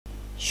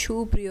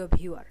সুপ্রিয়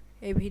ভিউয়ার,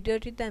 এই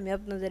ভিডিওটিতে আমি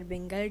আপনাদের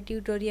বেঙ্গালি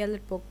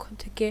টিউটোরিয়ালের পক্ষ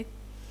থেকে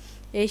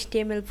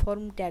HTML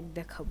ফর্ম ট্যাগ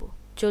দেখাবো।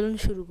 চলুন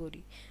শুরু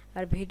করি,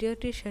 আর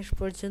ভিডিওটি শেষ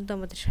পর্যন্ত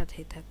আমাদের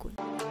সাথেই থাকুন।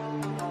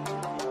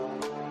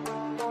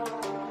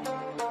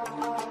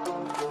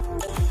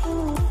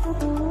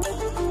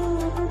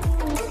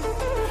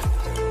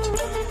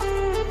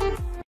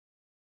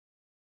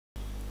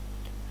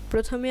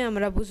 প্রথমে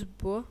আমরা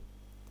বুঝবো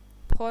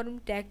ফর্ম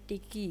ট্যাগটি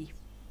কি।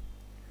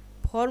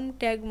 ফর্ম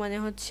ট্যাগ মানে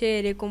হচ্ছে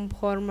এরকম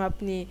ফর্ম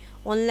আপনি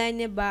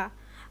অনলাইনে বা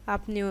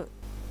আপনি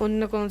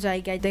অন্য কোনো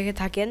জায়গায় দেখে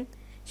থাকেন,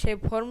 সেই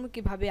ফর্ম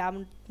কিভাবে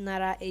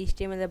আপনারা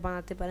HTML এ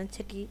বানাতে পারেন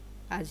সেটি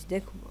আজ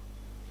দেখব।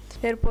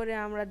 এরপরে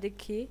আমরা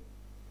দেখি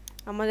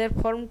আমাদের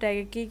ফর্ম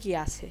ট্যাগে কি কি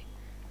আছে।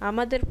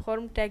 আমাদের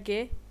ফর্ম ট্যাগে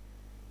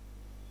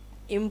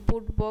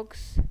ইনপুট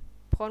বক্স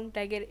ফর্ম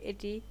ট্যাগের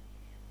এটি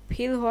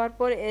ফিল হওয়ার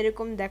পর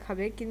এরকম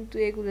দেখাবে, কিন্তু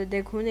এগুলো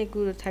দেখুন,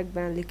 এগুলো থাকবে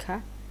না লেখা।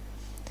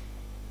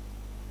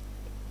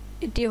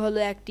 এটি হলো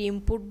একটি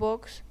input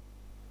box,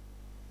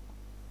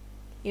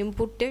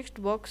 input text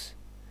box,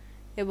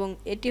 এবং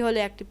এটি হলো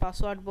একটি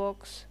password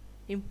box,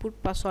 input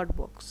password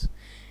box,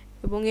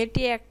 এবং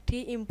এটি একটি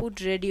ইনপুট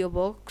রেডিও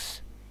বক্স,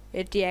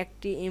 এটি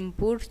একটি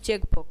ইনপুট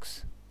চেক বক্স,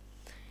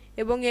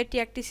 এবং এটি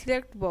একটি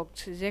সিলেক্ট বক্স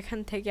যেখান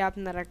থেকে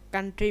আপনারা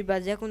কান্ট্রি বা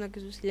যে কোনো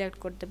কিছু সিলেক্ট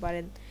করতে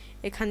পারেন।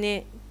 এখানে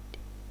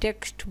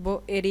টেক্সট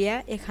এরিয়া,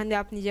 এখানে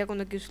আপনি যে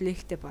কোনো কিছু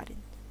লিখতে পারেন,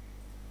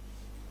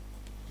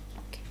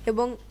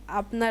 এবং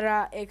আপনারা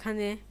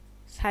এখানে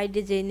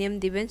সাইডে যে নেম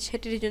দিবেন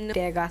সেটির জন্য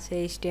ট্যাগ আছে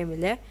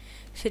HTML এ,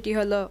 সেটি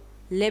হলো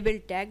লেবেল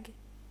ট্যাগ।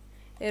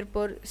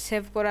 এরপর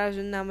সেভ করার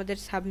জন্য আমাদের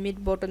সাবমিট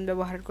বাটন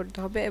ব্যবহার করতে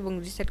হবে এবং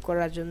রিসেট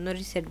করার জন্য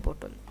রিসেট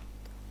বাটন।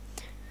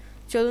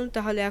 চলুন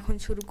তাহলে এখন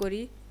শুরু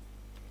করি।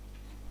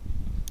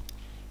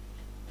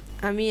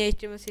 আমি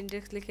HTML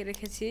সিনট্যাক্স লিখে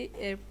রেখেছি।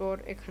 এরপর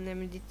এখানে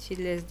আমি দিচ্ছি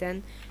less than,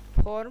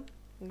 form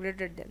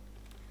greater than.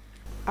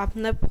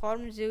 আপনার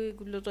ফর্ম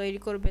যেগুলো তৈরি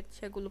করবেন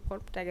সেগুলো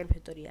ফর্ম ট্যাগের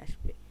ভেতরেই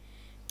আসবে।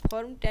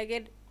 ফর্ম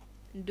ট্যাগের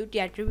দুটি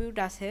অ্যাট্রিবিউট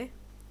আছে,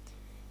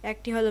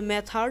 একটি হলো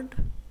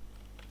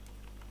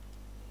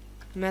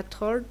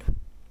মেথড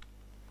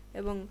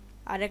এবং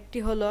আরেকটি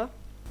হলো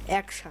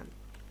অ্যাকশন।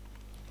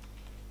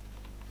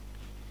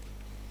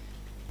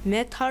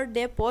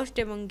 মেথডে পোস্ট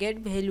এবং গেট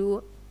ভ্যালু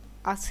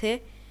আছে,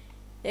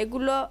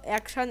 এগুলো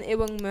অ্যাকশন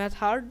এবং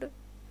মেথড।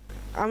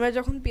 আমরা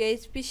যখন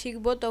PHP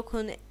শিখব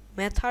তখন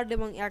মেথড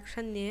এবং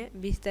অ্যাকশন নিয়ে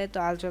বিস্তারিত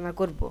আলোচনা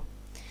করব।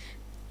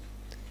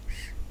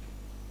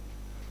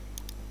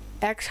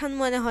 অ্যাকশন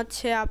মানে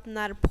হচ্ছে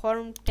আপনার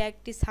ফর্ম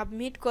ট্যাগটি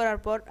সাবমিট করার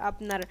পর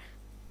আপনার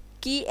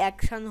কি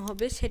অ্যাকশন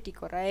হবে সেটি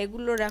করা।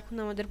 এগুলোর এখন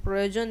আমাদের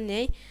প্রয়োজন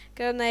নেই,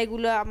 কেননা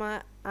এগুলো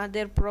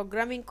আমাদের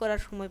প্রোগ্রামিং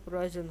করার সময়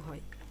প্রয়োজন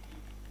হয়,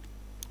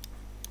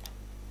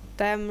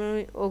 তাই আমি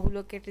ওগুলো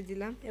কেটে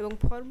দিলাম। এবং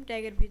ফর্ম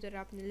ট্যাগের ভিতরে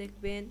আপনি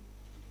লিখবেন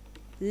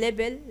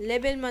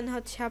লেবেল মানে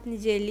হচ্ছে আপনি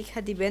যে লেখা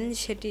দিবেন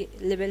সেটি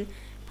লেবেল।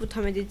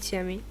 প্রথমে দিচ্ছি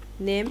আমি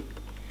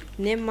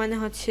নেম মানে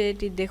হচ্ছে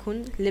এটি দেখুন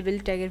লেবেল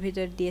ট্যাগের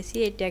ভিতর দিয়েছি,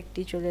 এই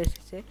ট্যাগটি চলে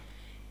এসেছে।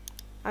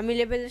 আমি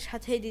লেবেলের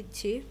সাথেই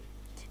দিচ্ছি।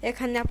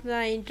 এখানে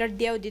আপনারা ইন্টার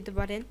দিয়েও দিতে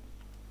পারেন,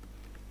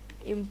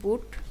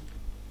 input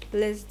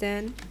less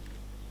than,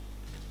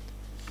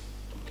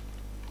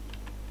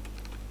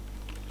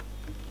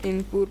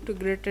 input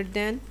greater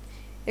than.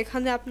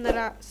 এখানে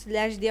আপনারা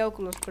স্ল্যাশ দিয়েও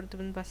ক্লোজ করতে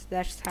পারেন বা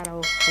স্ল্যাশ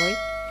ছাড়াও হয়।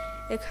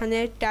 এখানে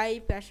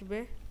টাইপ আসবে,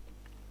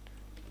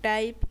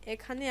 টাইপ,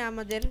 এখানে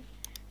আমাদের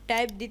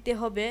টাইপ দিতে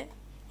হবে।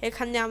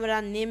 এখানে আমরা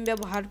নেম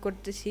ব্যবহার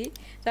করতেছি,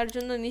 তার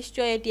জন্য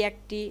নিশ্চয় এটি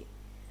একটি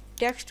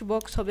টেক্সট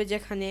বক্স হবে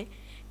যেখানে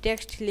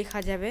টেক্সট লেখা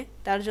যাবে,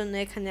 তার জন্য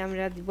এখানে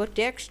আমরা দিব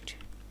টেক্সট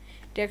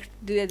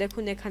দিয়ে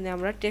দেখুন এখানে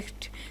আমরা টেক্সট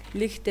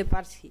লিখতে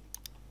পারছি।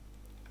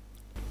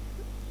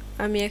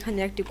 আমি এখানে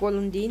একটি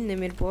কলম দিই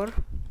নেমের পর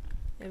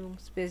এবং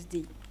স্পেস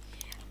দিই।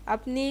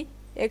 আপনি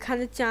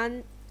এখানে চান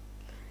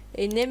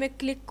এই নেমে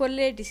ক্লিক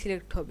করলে এটি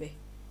সিলেক্ট হবে,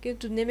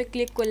 কিন্তু নেমে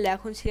ক্লিক করলে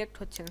এখন সিলেক্ট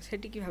হচ্ছে না,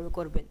 সেটি কিভাবে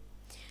করবেন?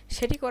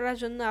 সেটি করার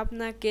জন্য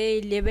আপনাকে এই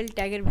লেবেল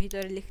ট্যাগের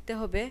ভিতরে লিখতে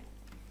হবে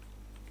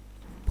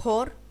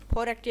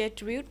ফর একটি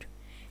অ্যাট্রিবিউট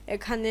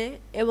এখানে,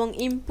 এবং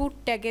ইনপুট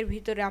ট্যাগের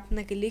ভিতরে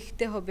আপনাকে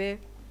লিখতে হবে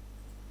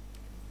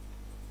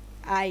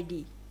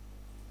আইডি।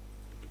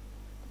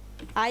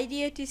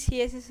 এটি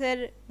CSS এর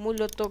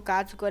মূলত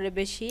কাজ করে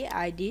বেশি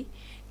আইডি,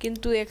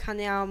 কিন্তু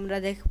এখানে আমরা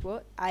দেখব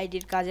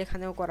আইডির কাজ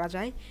এখানেও করা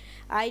যায়।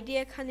 আইডি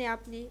এখানে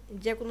আপনি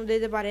যে কোনো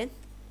দিতে পারেন।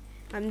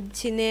 আমি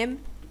দিচ্ছি নেম,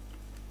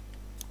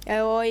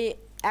 ওই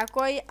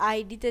একই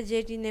আইডিতে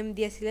যেটি নেম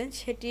দিয়েছিলেন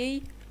সেটিই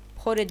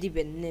ফরে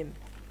দিবেন নেম।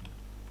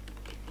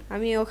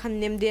 আমি ওখানে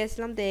নেম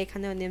দিয়েছিলাম তাই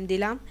এখানেও নেম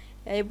দিলাম,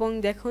 এবং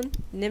দেখুন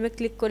নেমে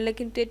ক্লিক করলে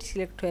কিন্তু এটি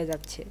সিলেক্ট হয়ে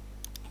যাচ্ছে।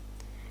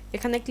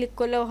 এখানে ক্লিক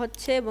করলেও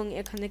হচ্ছে এবং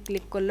এখানে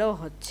ক্লিক করলেও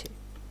হচ্ছে।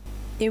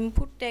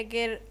 ইনপুট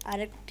ট্যাগের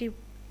আরেকটি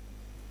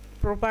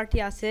প্রপার্টি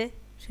আছে,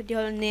 সেটি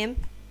হলো নেম।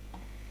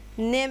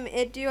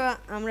 এটিও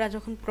আমরা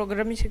যখন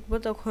প্রোগ্রামিং শিখব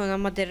তখন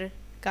আমাদের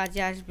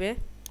কাজে আসবে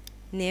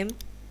নেম।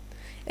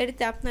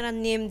 এটিতে আপনারা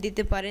নেম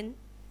দিতে পারেন,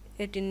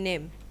 এটি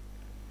নেম।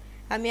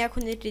 আমি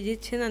এখন এটি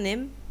দিচ্ছি না নেম,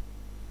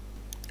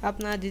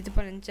 আপনারা দিতে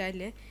পারেন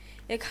চাইলে।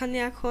 এখানে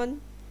এখন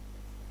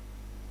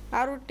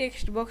আরও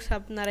টেক্সট বক্স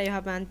আপনারা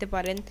এভাবে আনতে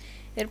পারেন।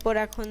 এরপর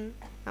এখন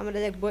আমরা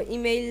দেখব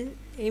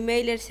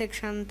ইমেইলের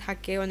সেকশন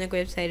থাকে অনেক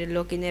ওয়েবসাইটের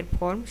লগইনের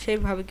ফর্ম,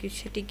 সেইভাবে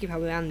সেটি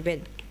কীভাবে আনবেন।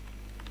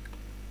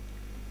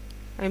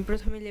 আমি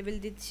প্রথমে লেবেল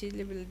দিচ্ছি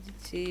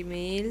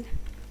ইমেইল।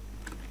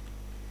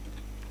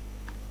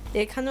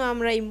 এখানেও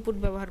আমরা ইনপুট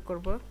ব্যবহার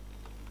করব।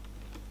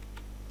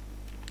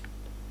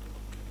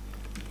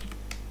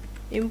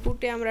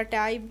 ইনপুটে আমরা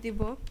টাইপ দিব,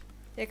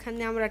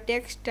 এখানে আমরা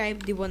টেক্সট টাইপ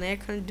দিব না,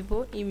 এখানে দিব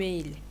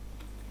ইমেইল।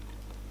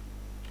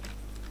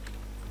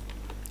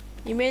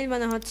 ইমেইল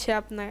মানে হচ্ছে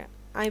আপনার,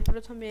 আমি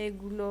প্রথমে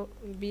এগুলো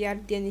বিআর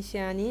দিয়ে নিচে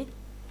আনি।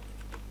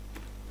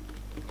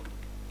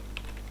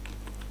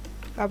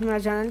 আপনারা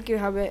জানেন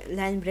কিভাবে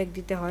লাইন ব্রেক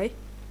দিতে হয়।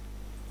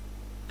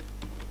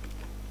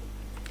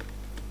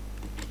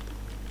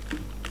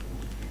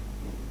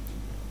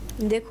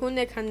 দেখুন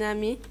এখানে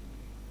আমি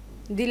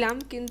দিলাম,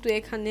 কিন্তু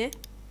এখানে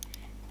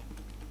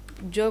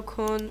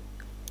যখন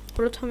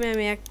প্রথমে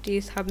আমি একটি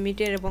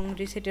সাবমিটের এবং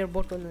রিসেটের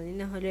বটন আনি,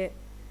 না হলে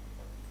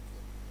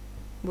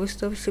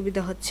বুঝতে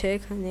অসুবিধা হচ্ছে।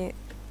 এখানে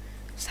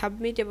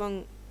সাবমিট এবং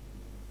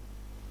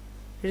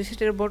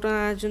রিসেটের বটন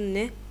আনার জন্য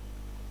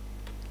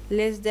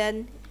লেস দেন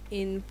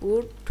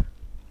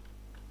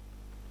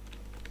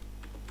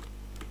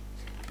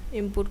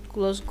ইনপুট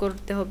ক্লোজ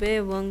করতে হবে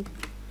এবং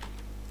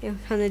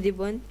এখানে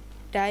দিবেন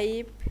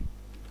টাইপ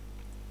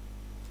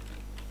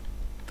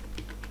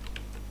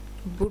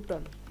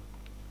বটন।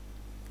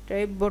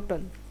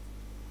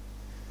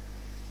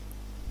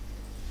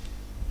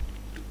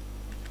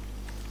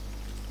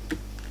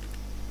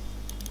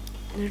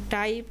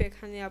 টাইপ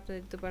এখানে আপনি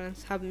দিতে পারেন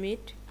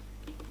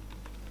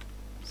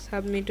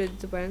সাবমিটও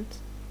দিতে পারেন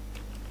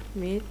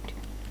মিট।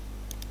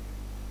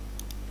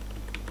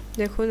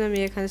 দেখুন আমি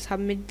এখানে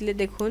সাবমিট দিলে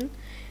দেখুন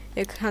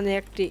এখানে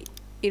একটি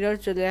এরর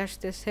চলে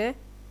আসতেছে,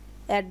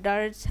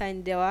 @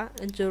 দেওয়া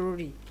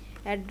জরুরি।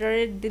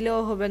 @ দিলেও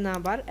হবে না,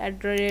 আবার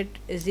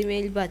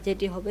জিমেইল বা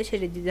যেটি হবে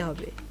সেটি দিতে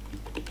হবে।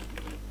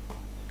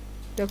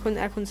 দেখুন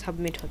এখন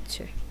সাবমিট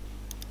হচ্ছে।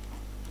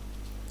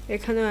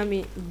 এখানেও আমি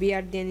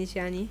বিআর দিয়ে নিচে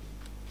আনি।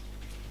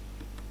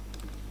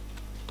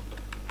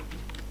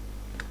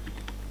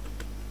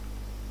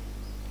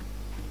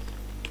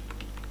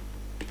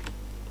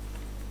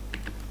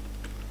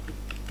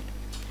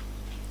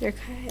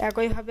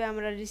 একইভাবে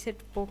আমরা রিসেট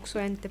বক্সও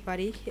আনতে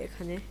পারি।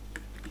 এখানে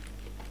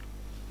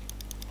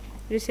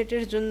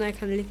রিসেটের জন্য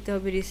এখানে লিখতে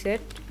হবে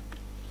রিসেট।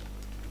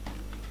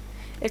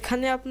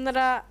 এখানে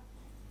আপনারা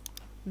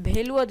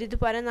ভ্যালুও দিতে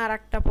পারেন, আর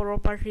একটা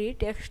প্রপার্টি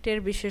টেক্সটের,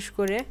 বিশেষ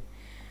করে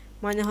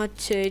মানে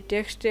হচ্ছে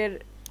টেক্সটের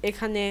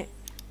এখানে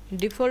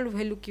ডিফল্ট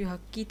ভ্যালু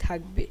কি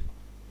থাকবে।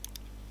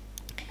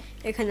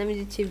 এখানে আমি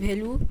দিচ্ছি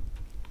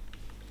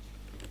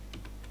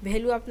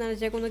ভ্যালু আপনারা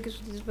যে কোনো কিছু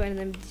দিতে পারেন।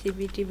 আমি দিচ্ছি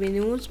বিটিভি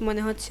নিউজ,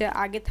 মানে হচ্ছে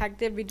আগে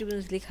থাকতে বিটিভি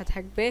নিউজ লেখা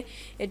থাকবে,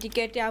 এটি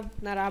কেটে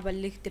আপনারা আবার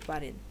লিখতে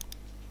পারেন।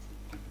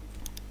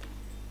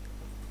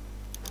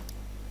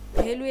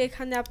 ভ্যালু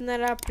এখানে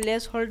আপনারা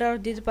প্লেস হোল্ডার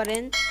দিতে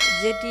পারেন,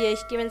 যেটি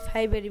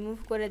HTML5 এ রিমুভ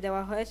করে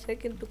দেওয়া হয়েছে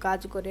কিন্তু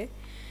কাজ করে,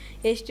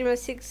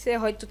 HTML6 এ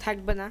হয়তো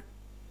থাকবে না।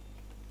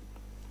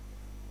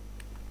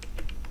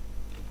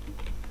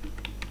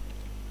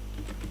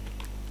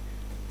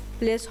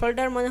 প্লেস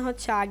হোল্ডার মানে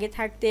হচ্ছে আগে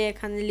থাকতে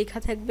এখানে লেখা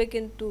থাকবে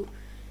কিন্তু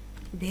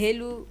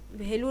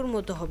ভ্যালুর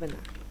মতো হবে না।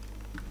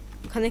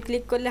 ওখানে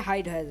ক্লিক করলে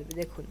হাইড হয়ে যাবে।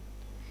 দেখুন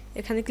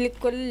এখানে ক্লিক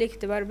করলে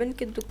লিখতে পারবেন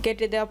কিন্তু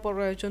কেটে দেওয়া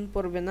প্রয়োজন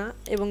পড়বে না।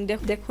 এবং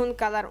দেখুন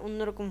কালার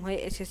অন্যরকম হয়ে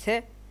এসেছে।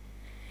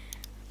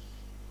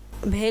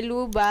 ভ্যালু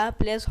বা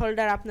প্লেস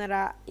হোল্ডার আপনারা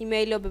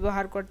ইমেইলও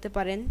ব্যবহার করতে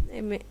পারেন।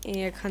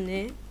 এখানে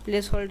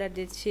প্লেস হোল্ডার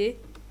দিচ্ছি,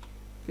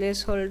 place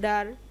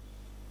holder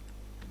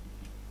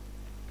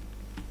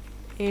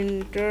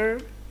enter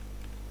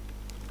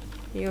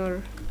your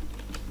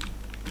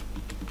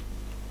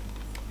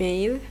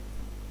mail।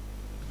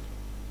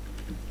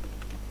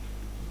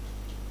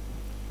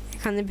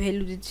 এখানে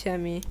ভ্যালু দিচ্ছি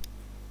আমি,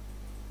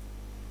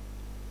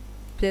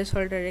 প্লেস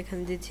হোল্ডার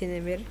এখানে দিচ্ছি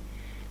নেমের,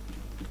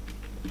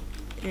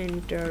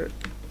 enter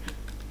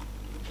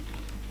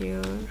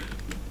your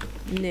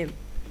name।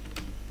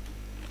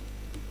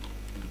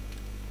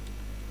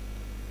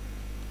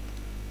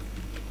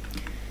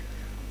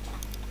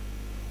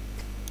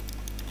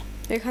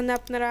 এখানে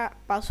আপনারা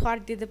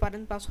পাসওয়ার্ড দিতে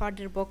পারেন,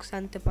 পাসওয়ার্ডের বক্স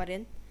আনতে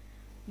পারেন,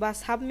 বা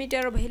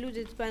সাবমিটের ভ্যালু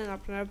দিতে পারেন।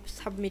 আপনারা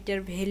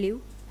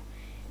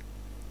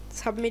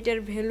সাবমিটের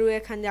ভ্যালু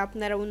এখানে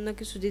আপনারা অন্য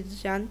কিছু দিতে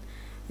চান,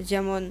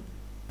 যেমন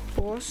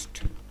পোস্ট।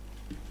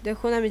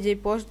 দেখুন আমি যে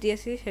পোস্ট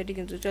দিয়েছি সেটি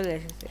কিন্তু চলে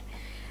এসেছে।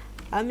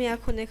 আমি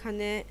এখন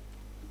এখানে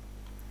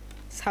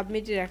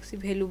সাবমিটে রাখছি,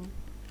 ভ্যালু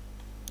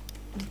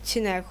দিচ্ছি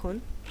না। এখন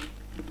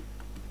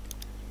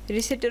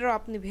রিসেটেরও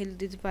আপনি ভ্যালু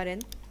দিতে পারেন।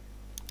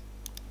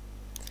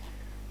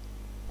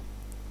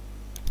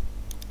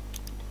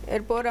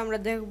 এরপর আমরা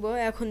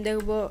এখন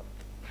দেখব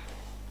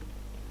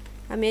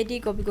আমি এটি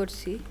কপি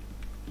করছি,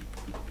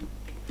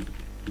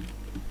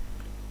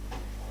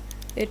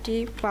 এটি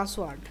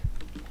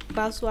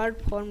পাসওয়ার্ড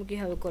ফর্ম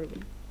কিভাবে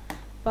করবেন।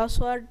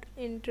 পাসওয়ার্ড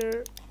এন্টার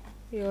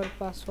ইওর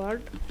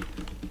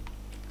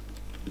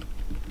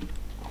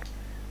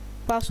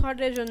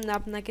পাসওয়ার্ডের জন্য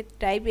আপনাকে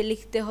টাইপে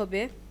লিখতে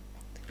হবে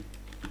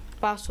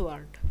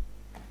পাসওয়ার্ড।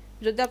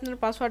 যদি আপনার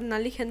পাসওয়ার্ড না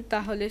লিখেন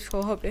তাহলে শো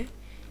হবে,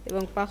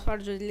 এবং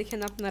পাসওয়ার্ড যদি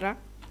লিখেন আপনারা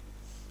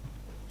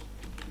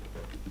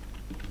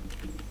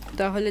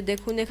তাহলে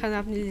দেখুন এখানে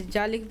আপনি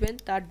যা লিখবেন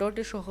তার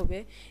ডটে শো হবে,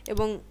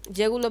 এবং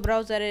যেগুলো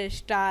ব্রাউজারে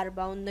স্টার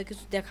বা অন্য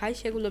কিছু দেখায়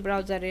সেগুলো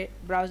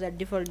ব্রাউজার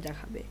ডিফল্ট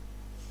দেখাবে।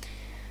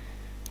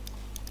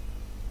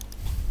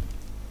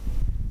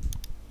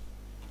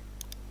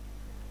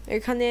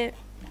 এখানে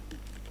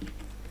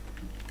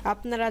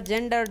আপনারা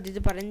জেন্ডার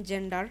দিতে পারেন,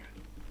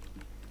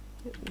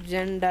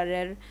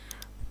 জেন্ডারের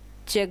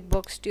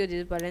চেকবক্সটিও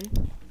দিতে পারেন।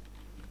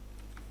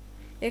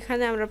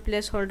 এখানে আমরা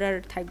প্লেস হোল্ডার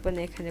থাকবে না,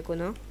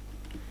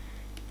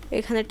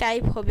 এখানে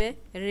টাইপ হবে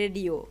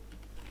রেডিও।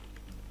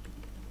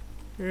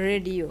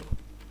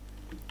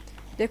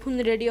 দেখুন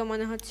রেডিও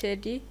মানে হচ্ছে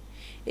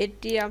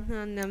এটি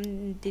আপনার নাম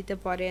দিতে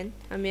পারেন।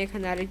 আমি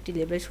এখানে আরেকটি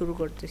লেবেল শুরু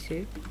করতেছি,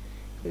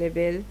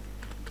 লেবেল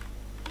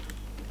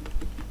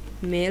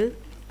মেল।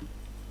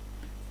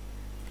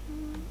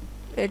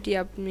 এটি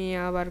আপনি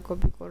আবার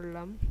কপি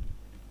করলাম,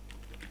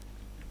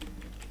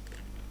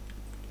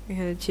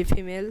 এখানে হচ্ছে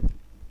ফিমেল।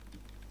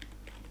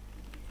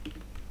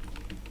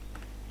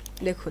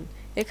 দেখুন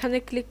এখানে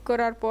ক্লিক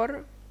করার পর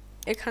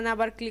এখানে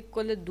আবার ক্লিক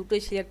করলে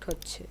দুটোই সিলেক্ট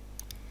হচ্ছে।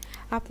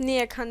 আপনি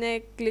এখানে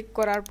ক্লিক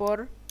করার পর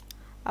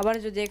আবার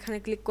যদি এখানে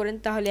ক্লিক করেন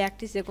তাহলে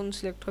একটি যে কোনো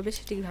সিলেক্ট হবে,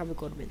 সেটি কীভাবে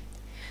করবেন?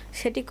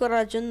 সেটি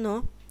করার জন্য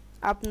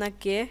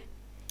আপনাকে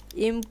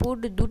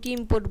দুটি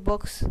ইনপুট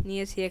বক্স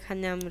নিয়েছি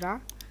এখানে আমরা।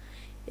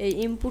 এই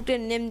ইনপুটের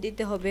নেম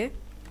দিতে হবে,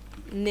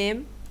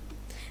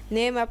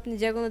 নেম আপনি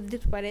যে কোনো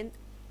দিতে পারেন।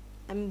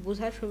 আমি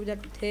বোঝার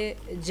সুবিধার্থে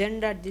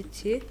জেন্ডার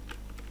দিচ্ছি,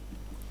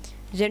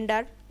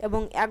 জেন্ডার,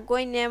 এবং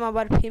একই নেম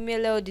আবার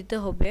ফিমেলেও দিতে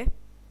হবে।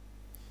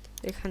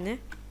 এখানে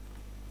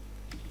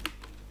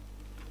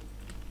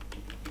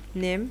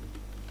নেম,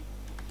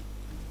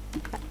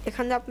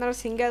 এখানে আপনারা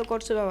সিঙ্গেল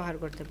কোটসও ব্যবহার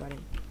করতে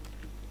পারেন।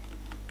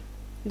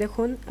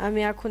 দেখুন আমি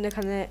এখন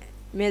এখানে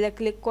মেলে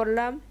ক্লিক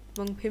করলাম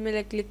এবং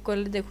ফিমেলে ক্লিক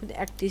করলে দেখুন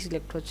একটি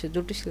সিলেক্ট হচ্ছে,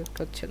 দুটি সিলেক্ট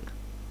হচ্ছে না।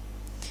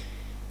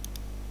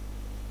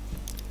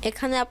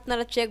 এখানে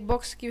আপনারা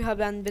চেকবক্স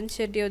কিভাবে আনবেন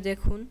সেটিও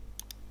দেখুন।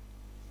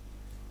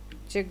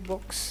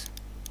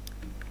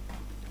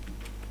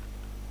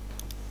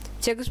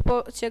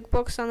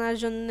 চেকবক্স আনার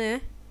জন্য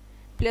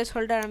প্লেস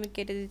হোল্ডার আমি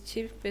কেটে দিচ্ছি,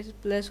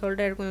 প্লেস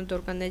হোল্ডারের কোনো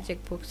দরকার নেই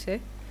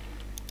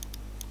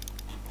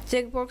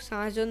চেকবক্স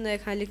আনার জন্য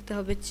এখানে লিখতে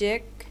হবে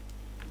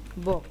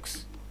চেকবক্স।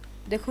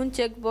 দেখুন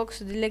চেকবক্স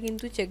দিলে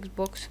কিন্তু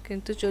চেকবক্স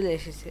কিন্তু চলে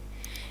এসেছে।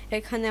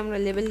 এখানে আমরা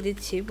লেবেল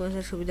দিচ্ছি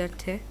বোঝার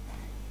সুবিধার্থে।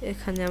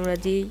 এখানে আমরা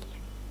দিই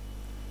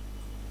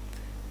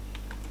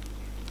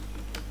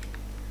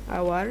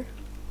আওয়ার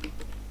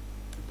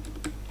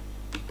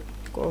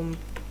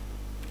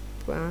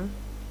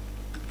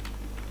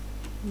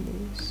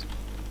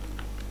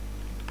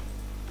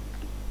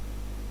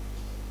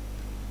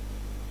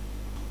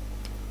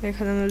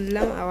এখানে আমরা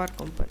দিলাম আওয়ার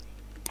কোম্পানি।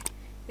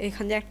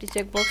 এখানে একটি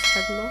চেকবক্স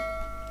থাকলো,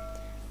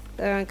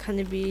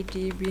 এখানে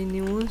বিটিভি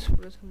নিউজ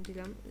প্রথম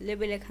দিলাম।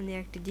 লেবেল এখানে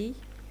একটি দিই।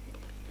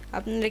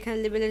 আপনারা এখানে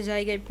লেবেলের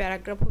জায়গায়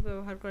প্যারাগ্রাফও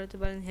ব্যবহার করতে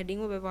পারেন,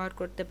 হেডিংও ব্যবহার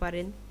করতে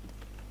পারেন।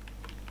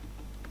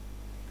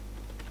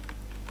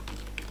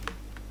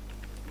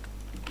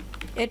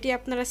 এটি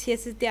আপনারা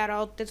সিএসএস দিয়ে আরও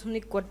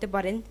অত্যাধুনিক করতে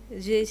পারেন,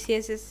 যে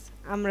সিএসএস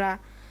আমরা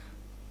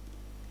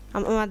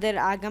আমাদের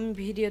আগামী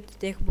ভিডিওতে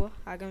দেখব,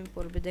 আগামী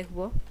পর্বে দেখব।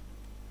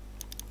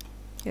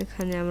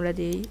 এখানে আমরা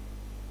দিই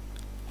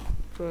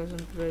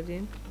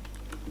প্রয়োজন।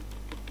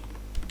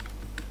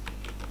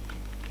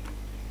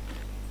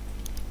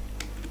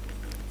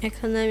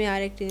 এখানে আমি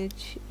আরেকটি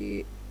নিচ্ছি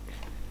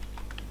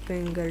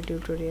বেঙ্গল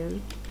টিউটোরিয়াল।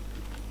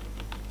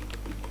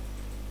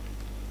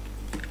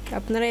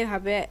 আপনারা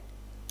এইভাবে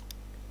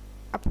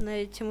আপনার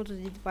ইচ্ছে মতো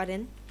দিতে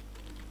পারেন।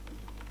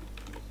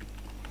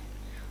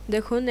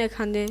 দেখুন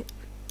এখানে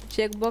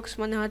চেকবক্স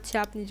মানে হচ্ছে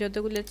আপনি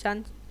যতগুলো চান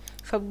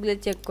সবগুলো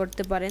চেক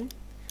করতে পারেন।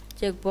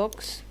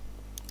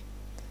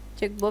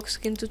 চেকবক্স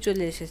কিন্তু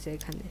চলে এসেছে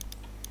এখানে।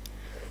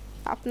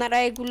 আপনারা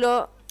এগুলো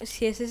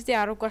সিএসএস দিয়ে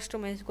আরও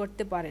কাস্টমাইজ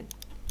করতে পারেন।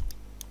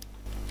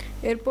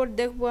 এরপর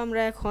দেখব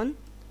আমরা এখন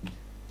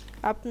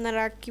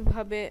আপনারা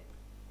কিভাবে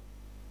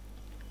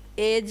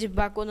এজ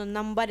বা কোনো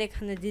নাম্বার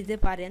এখানে দিতে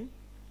পারেন।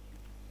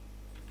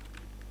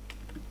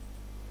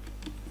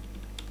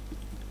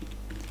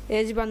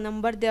 এজ বা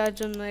নাম্বার দেওয়ার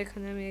জন্য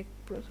এখানে আমি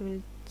প্রথমে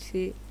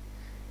লিখছি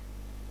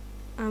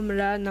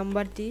আমরা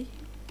নাম্বার দিই,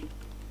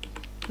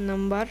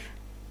 নাম্বার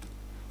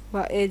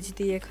বা এজ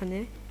দিই। এখানে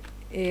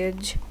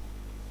এজ,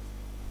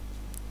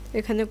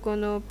 এখানে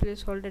কোনো প্লেস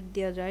হোল্ডার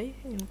দেওয়া যায়,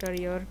 এন্টার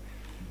ইওর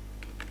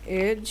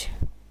এজ।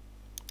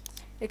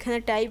 এখানে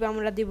টাইপ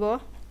আমরা দিব,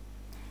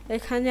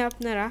 এখানে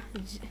আপনারা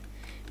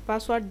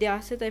পাসওয়ার্ড দেওয়া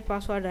আছে তাই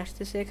পাসওয়ার্ড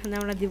আসতেছে। এখানে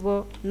আমরা দিব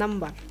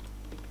নাম্বার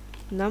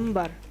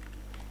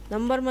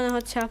মানে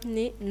হচ্ছে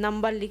আপনি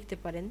নাম্বার লিখতে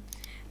পারেন।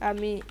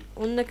 আমি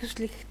অন্য কিছু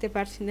লিখতে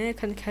পারছি না,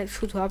 এখানে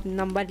শুধু আপনি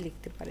নাম্বার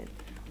লিখতে পারেন,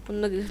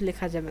 অন্য কিছু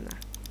লেখা যাবে না।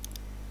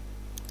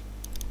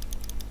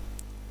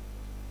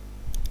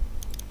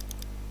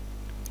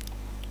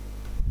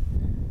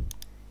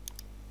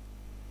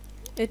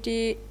 এটি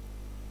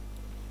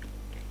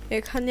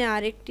এখানে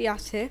আরেকটি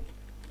আছে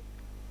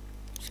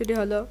সেটি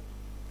হলো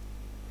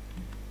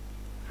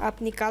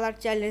আপনি কালার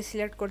চাইলে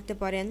সিলেক্ট করতে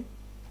পারেন।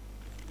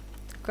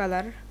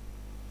 কালার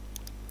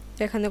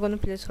এখানে কোনো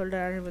প্লেস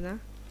হোল্ডার আসবে না,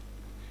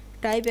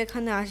 টাইপ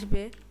এখানে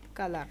আসবে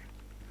কালার।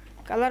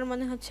 কালার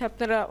মানে হচ্ছে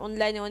আপনারা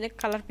অনলাইনে অনেক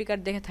কালার পিকার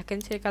দেখে থাকেন,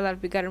 সেই কালার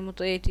পিকারের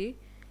মতো এটি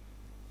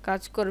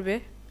কাজ করবে।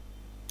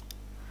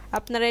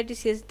 আপনারা এটি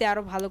সিএসতে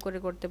আরো ভালো করে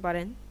করতে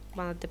পারেন,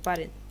 বানাতে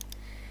পারেন।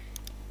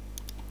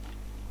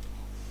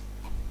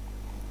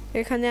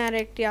 এখানে আর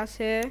একটি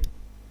আছে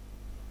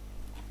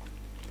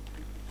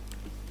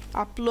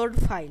আপলোড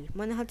ফাইল,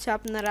 মানে হচ্ছে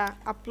আপনারা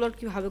আপলোড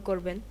কিভাবে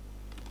করবেন।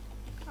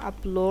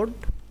 আপলোড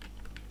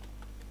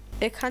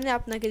এখানে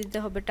আপনাকে দিতে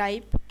হবে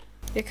টাইপ,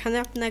 এখানে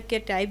আপনাকে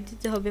টাইপ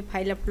দিতে হবে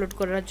ফাইল আপলোড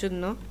করার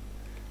জন্য।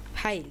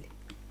 ফাইল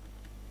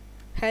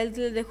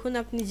দিলে দেখুন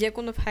আপনি যে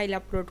কোনো ফাইল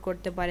আপলোড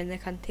করতে পারেন।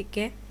 এখান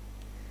থেকে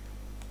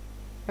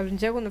আপনি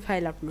যে কোনো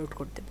ফাইল আপলোড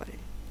করতে পারেন।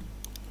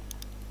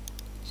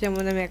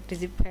 যেমন আমি একটা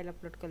জিপ ফাইল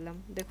আপলোড করলাম,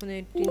 দেখুন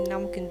এটির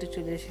নাম কিন্তু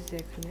চলে এসেছে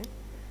এখানে।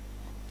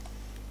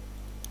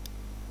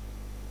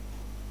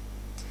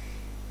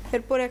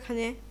 এরপর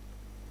এখানে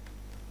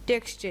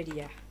টেক্সট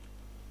এরিয়া,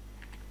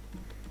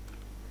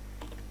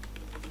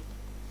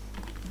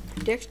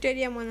 টেক্সট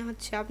এরিয়া মানে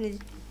হচ্ছে আপনি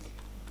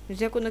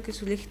যে কোনো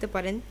কিছু লিখতে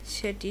পারেন,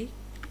 সেটি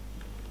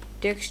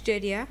টেক্সট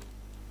এরিয়া।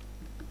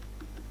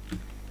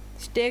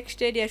 টেক্সট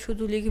এরিয়া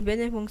শুধু লিখবেন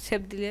এবং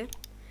সেভ দিলে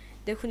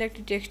দেখুন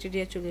একটি টেক্সট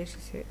এরিয়া চলে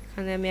এসেছে।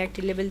 এখানে আমি একটি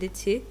লেবেল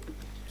দিচ্ছি,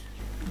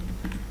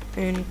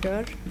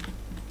 এন্টার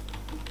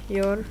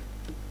ইয়োর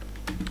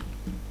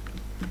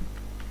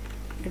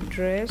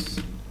অ্যাড্রেস,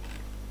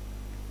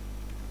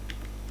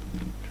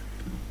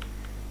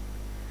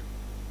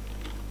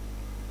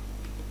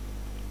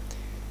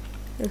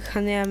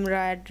 এখানে আমরা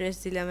অ্যাড্রেস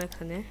দিলাম।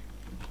 এখানে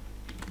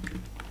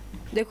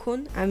দেখুন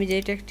আমি যে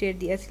টেক্সট এরিয়া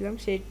দিয়েছিলাম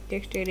সেই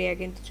টেক্সট এরিয়া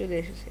কিন্তু চলে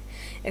এসেছে।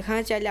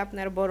 এখানে চাইলে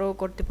আপনারা বড়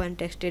করতে পারেন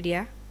টেক্সট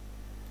এরিয়া।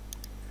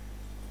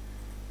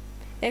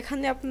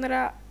 এখানে আপনারা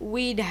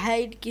উইড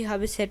হাইড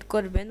কিভাবে সেট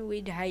করবেন,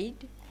 উইড হাইড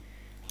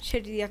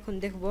সেটি এখন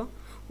দেখব।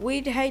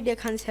 উইড হাইড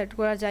এখানে সেট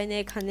করা যায় না,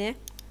 এখানে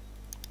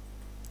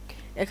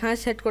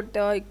সেট করতে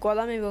হয়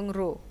কলাম এবং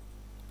রো।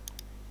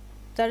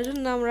 তার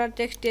জন্য আমরা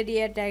টেক্সট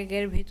এরিয়া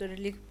ট্যাগের ভিতরে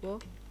লিখব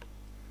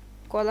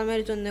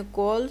কলামের জন্য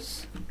কলস,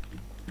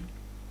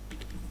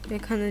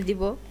 এখানে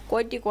দিব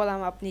কয়টি কলাম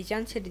আপনি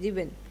চান সেটি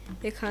দিবেন।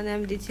 এখানে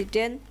আমি দিচ্ছি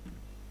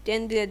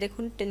 10 দিলে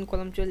দেখুন 10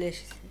 কলাম চলে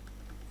এসেছে।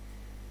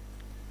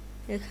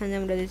 এখানে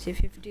আমরা দিচ্ছি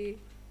 50,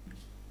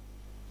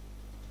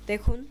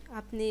 দেখুন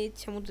আপনি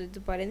ইচ্ছা মতো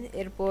দিতে পারেন।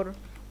 এরপর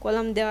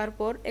কলাম দেওয়ার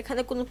পর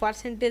এখানে কোনো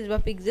পার্সেন্টেজ বা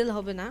পিক্সেল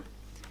হবে না,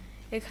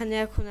 এখানে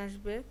এখন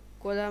আসবে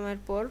কলামের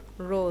পর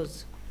রোজ।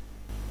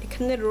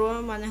 এখানে রো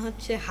মানে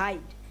হচ্ছে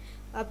হাইট,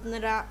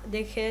 আপনারা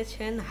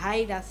দেখেছেন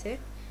হাইট আছে,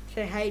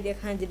 সেই হাইট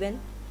এখানে দিবেন।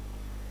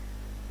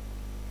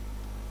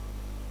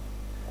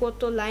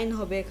 কত লাইন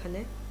হবে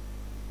এখানে,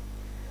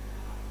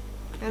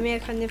 আমি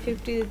এখানে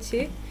 50 দিচ্ছি,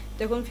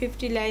 দেখুন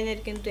 50 লাইনের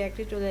কিন্তু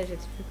একটি চলে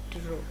এসেছে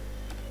 50 রো।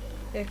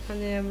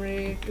 এখানে আমরা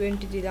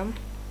 20 দিলাম,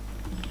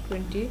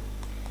 20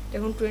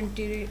 দেখুন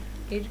 20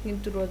 এর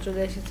কিন্তু রো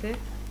চলে এসেছে।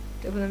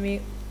 দেখুন আমি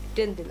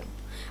 10 দিলাম।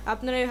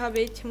 আপনারা এভাবে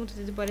ইচ্ছে মতো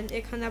দিতে পারেন।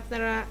 এখানে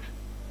আপনারা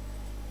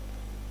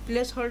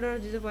প্লেস হোল্ডার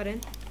দিতে পারেন,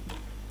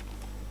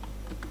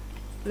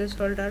 প্লেস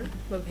হোল্ডার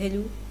বা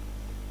value.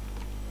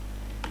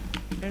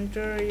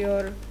 Enter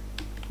your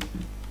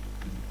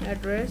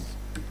address,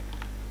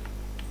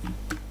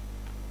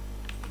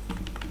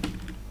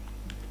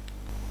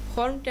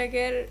 form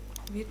ট্যাগের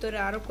ভিতরে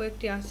আরো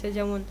কয়েকটি আছে,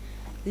 যেমন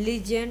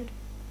লিজেন্ড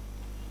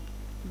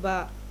বা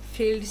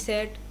ফিল্ড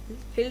সেট।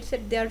 ফিল্ড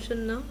সেট দেওয়ার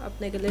জন্য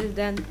আপনাকে less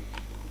than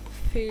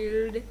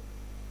field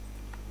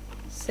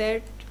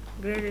set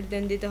greater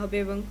than দিতে হবে,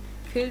 এবং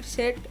ফিল্ড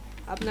সেট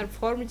আপনার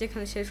ফর্ম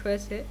যেখানে শেষ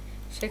হয়েছে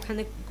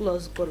সেখানে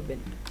ক্লোজ করবেন,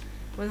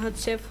 মানে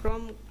হচ্ছে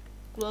ফর্ম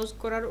ক্লোজ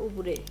করার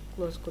উপরে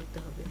ক্লোজ করতে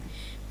হবে।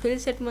 ফিল্ড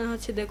সেট মানে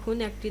হচ্ছে দেখুন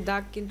একটি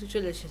দাগ কিন্তু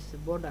চলে এসেছে,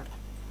 বর্ডার।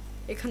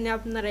 এখানে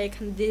আপনারা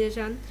এখানে দিতে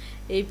চান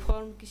এই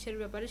ফর্ম কিসের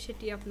ব্যাপারে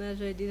সেটি আপনারা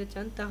যদি দিতে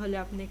চান, তাহলে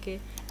আপনাকে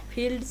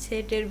ফিল্ড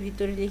সেটের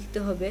ভিতরে লিখতে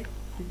হবে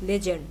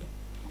legend,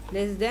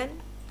 less than,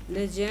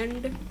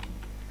 legend,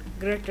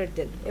 greater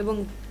than, এবং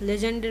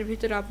লেজেন্ডের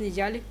ভিতরে আপনি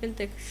যা লিখবেন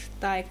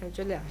তা এখানে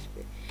চলে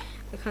আসবে।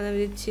 এখানে আমি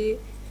দিচ্ছি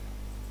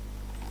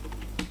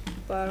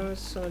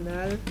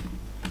পার্সোনাল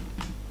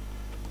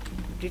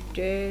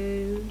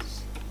ডিটেলস,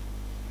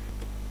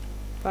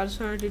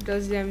 পার্সোনাল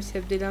ডিটেলস দিয়ে আমি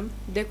সেভ দিলাম।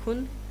 দেখুন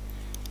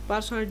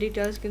পার্সোনাল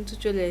ডিটেলস কিন্তু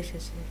চলে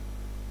এসেছে।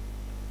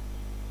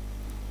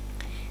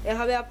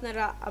 এভাবে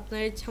আপনারা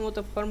আপনার ইচ্ছা মতো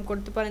ফর্ম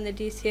করতে পারেন,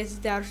 এটি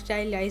সিএসএস আর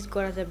স্টাইলাইজ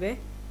করা যাবে।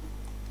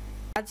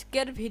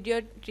 আজকের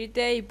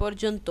ভিডিওটিতে এই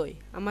পর্যন্তই,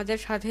 আমাদের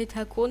সাথেই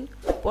থাকুন,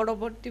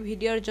 পরবর্তী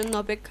ভিডিওর জন্য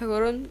অপেক্ষা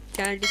করুন,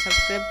 চ্যানেলটি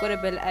সাবস্ক্রাইব করে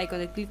বেল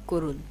আইকনে ক্লিক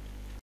করুন।